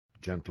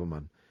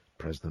gentleman,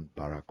 President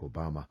Barack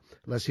Obama.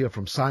 Let's hear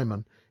from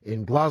Simon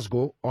in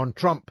Glasgow on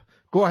Trump.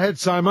 Go ahead,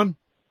 Simon.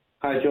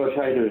 Hi, George.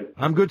 How are you doing?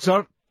 I'm good,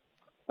 sir.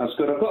 That's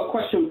good. I've got a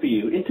question for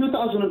you. In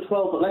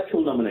 2012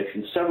 electoral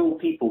nominations, several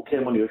people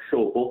came on your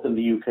show, both in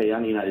the UK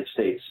and the United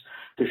States,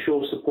 to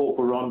show support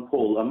for Ron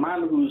Paul, a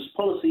man whose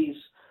policies,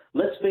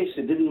 let's face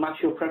it, didn't match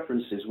your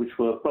preferences, which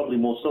were probably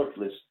more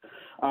socialist.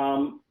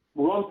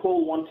 Ron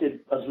Paul wanted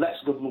as less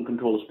government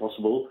control as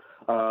possible,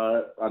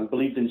 and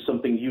believed in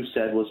something you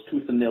said was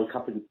tooth and nail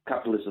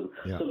capitalism,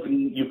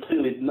 something you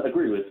clearly didn't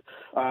agree with.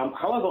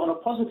 However, on a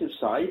positive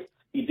side,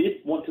 he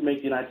did want to make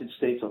the United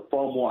States a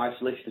far more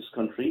isolationist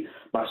country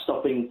by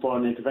stopping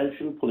foreign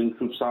intervention, pulling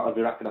troops out of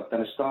Iraq and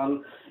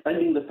Afghanistan,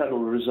 ending the Federal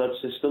Reserve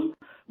System,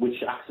 which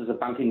acts as a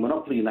banking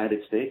monopoly in the United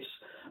States,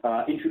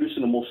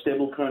 introducing a more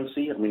stable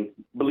currency. I mean,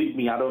 believe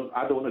me, I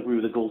don't agree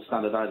with the gold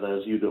standard either,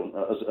 as you don't,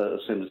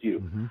 same as you.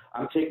 Mm-hmm.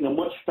 I'm taking a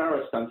much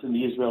fairer stance in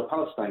the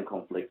Israel-Palestine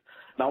conflict.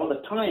 Now,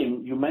 at the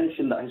time, you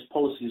mentioned that his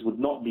policies would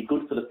not be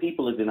good for the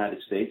people of the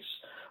United States,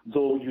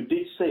 though you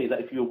did say that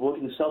if you were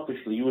voting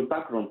selfishly, you would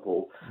back Ron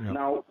Paul. Yep.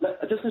 Now,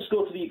 let's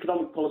go to the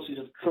economic policies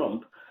of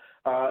Trump.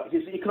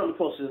 His economic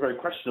policies are very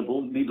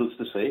questionable, needless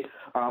to say,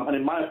 and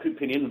in my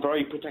opinion,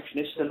 very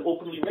protectionist and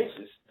openly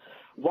racist.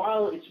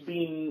 While it's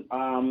been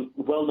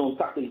well-known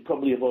fact that he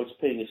probably avoids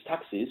paying his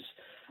taxes,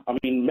 I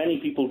mean, many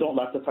people don't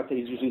like the fact that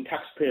he's using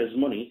taxpayers'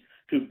 money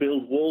to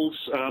build walls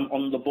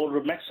on the border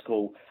of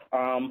Mexico.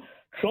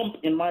 Trump,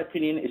 in my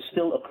opinion, is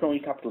still a crony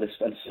capitalist,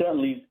 and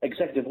certainly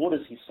executive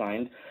orders he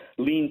signed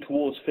lean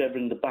towards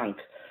favouring the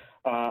banks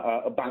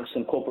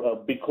and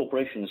big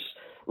corporations.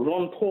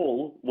 Ron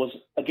Paul was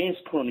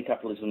against crony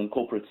capitalism and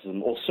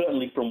corporatism, or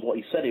certainly from what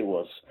he said it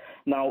was.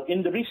 Now,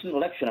 in the recent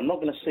election, I'm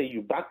not going to say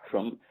you backed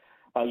Trump.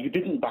 You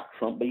didn't back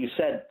Trump, but you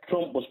said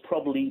Trump was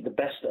probably the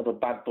best of a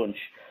bad bunch.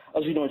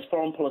 As you know, his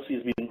foreign policy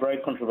has been very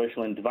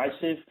controversial and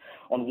divisive.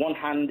 On one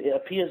hand, it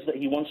appears that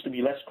he wants to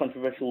be less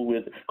confrontational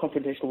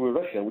with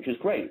Russia, which is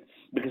great,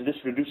 because this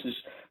reduces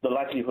the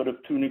likelihood of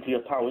two nuclear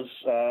powers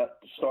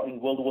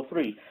starting World War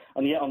III.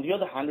 And yet, on the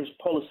other hand, his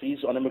policies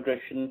on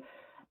immigration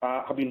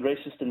have been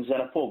racist and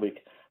xenophobic.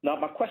 Now,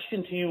 my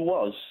question to you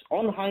was,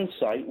 on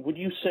hindsight, would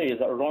you say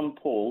that Ron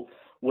Paul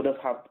would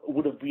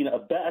have been a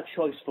better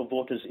choice for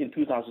voters in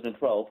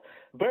 2012.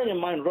 Bearing in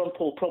mind, Ron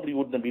Paul probably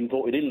wouldn't have been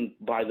voted in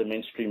by the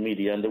mainstream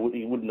media, and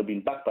he wouldn't have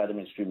been backed by the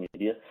mainstream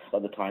media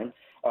at the time,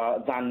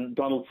 than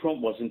Donald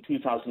Trump was in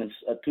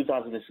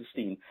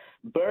 2016.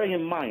 Bearing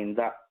in mind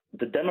that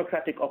the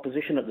Democratic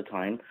opposition at the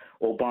time,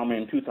 Obama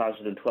in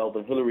 2012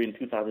 and Hillary in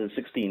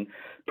 2016,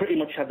 pretty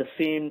much had the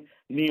same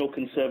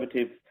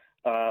neoconservative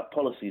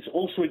policies,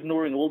 also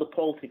ignoring all the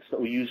politics that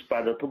were used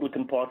by the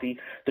Republican Party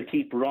to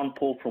keep Ron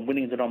Paul from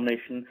winning the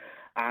nomination,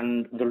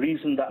 and the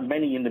reason that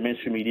many in the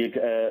mainstream media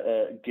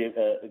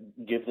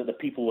give that the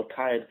people were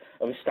tired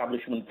of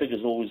establishment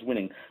figures always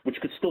winning,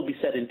 which could still be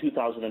said in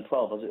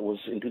 2012 as it was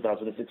in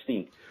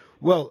 2016.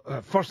 Well,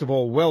 first of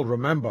all, well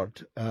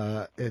remembered.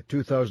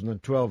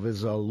 2012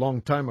 is a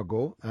long time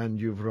ago, and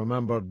you've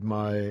remembered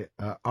my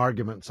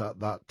arguments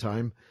at that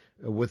time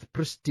with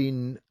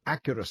pristine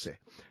accuracy.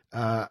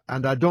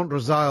 And I don't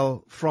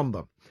resile from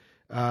them.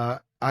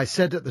 I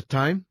said at the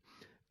time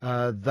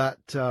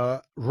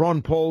that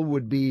Ron Paul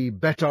would be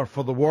better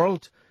for the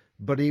world,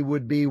 but he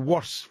would be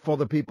worse for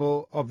the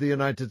people of the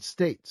United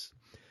States.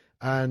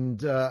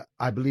 And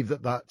I believe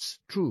that that's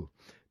true,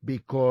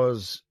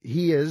 because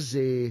he is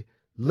a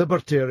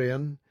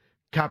libertarian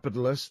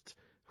capitalist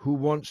who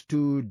wants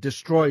to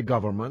destroy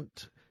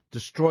government,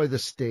 destroy the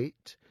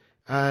state,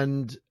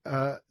 and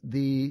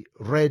the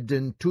red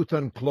and tooth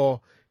and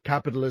claw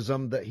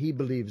capitalism that he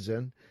believes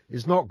in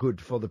is not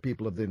good for the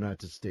people of the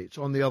United States.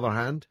 On the other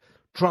hand,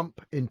 Trump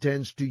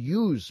intends to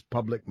use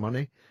public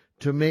money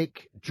to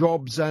make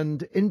jobs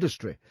and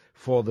industry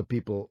for the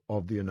people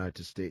of the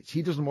United States.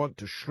 He doesn't want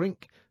to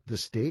shrink the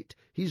state.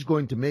 He's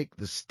going to make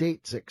the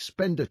state's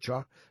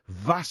expenditure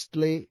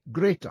vastly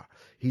greater.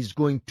 He's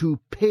going to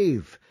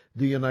pave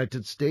the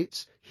United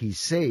States, he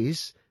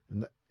says.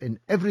 In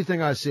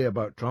everything I say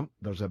about Trump,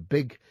 there's a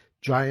big,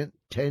 giant,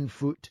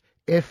 10-foot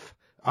if,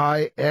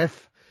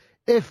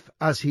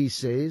 as he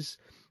says,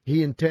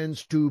 he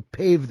intends to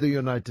pave the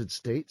United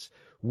States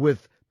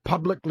with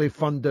publicly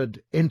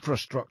funded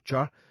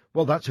infrastructure.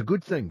 Well, that's a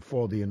good thing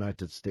for the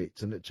United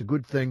States, and it's a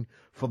good thing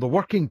for the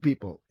working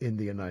people in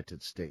the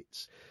United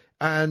States.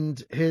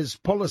 And his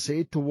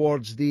policy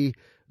towards the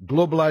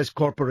globalized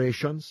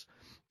corporations,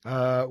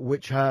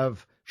 which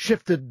have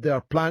shifted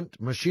their plant,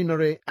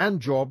 machinery, and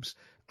jobs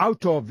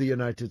out of the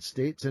United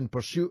States in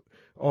pursuit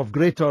of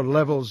greater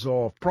levels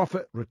of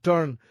profit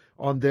return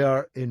on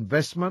their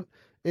investment,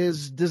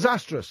 is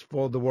disastrous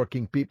for the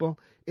working people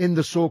in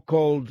the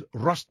so-called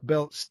Rust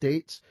Belt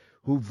states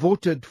who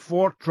voted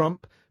for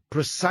Trump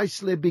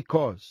precisely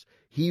because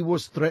he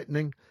was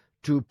threatening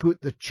to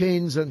put the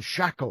chains and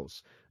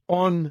shackles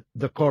on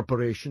the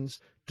corporations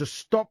to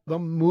stop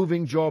them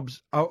moving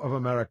jobs out of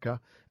America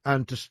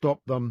and to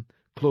stop them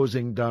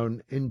closing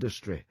down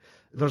industry.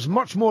 There's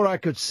much more I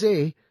could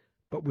say,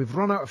 but we've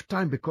run out of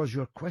time because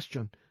your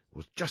question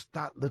was just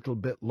that little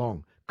bit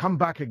long. Come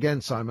back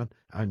again, Simon.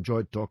 I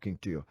enjoyed talking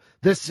to you.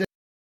 This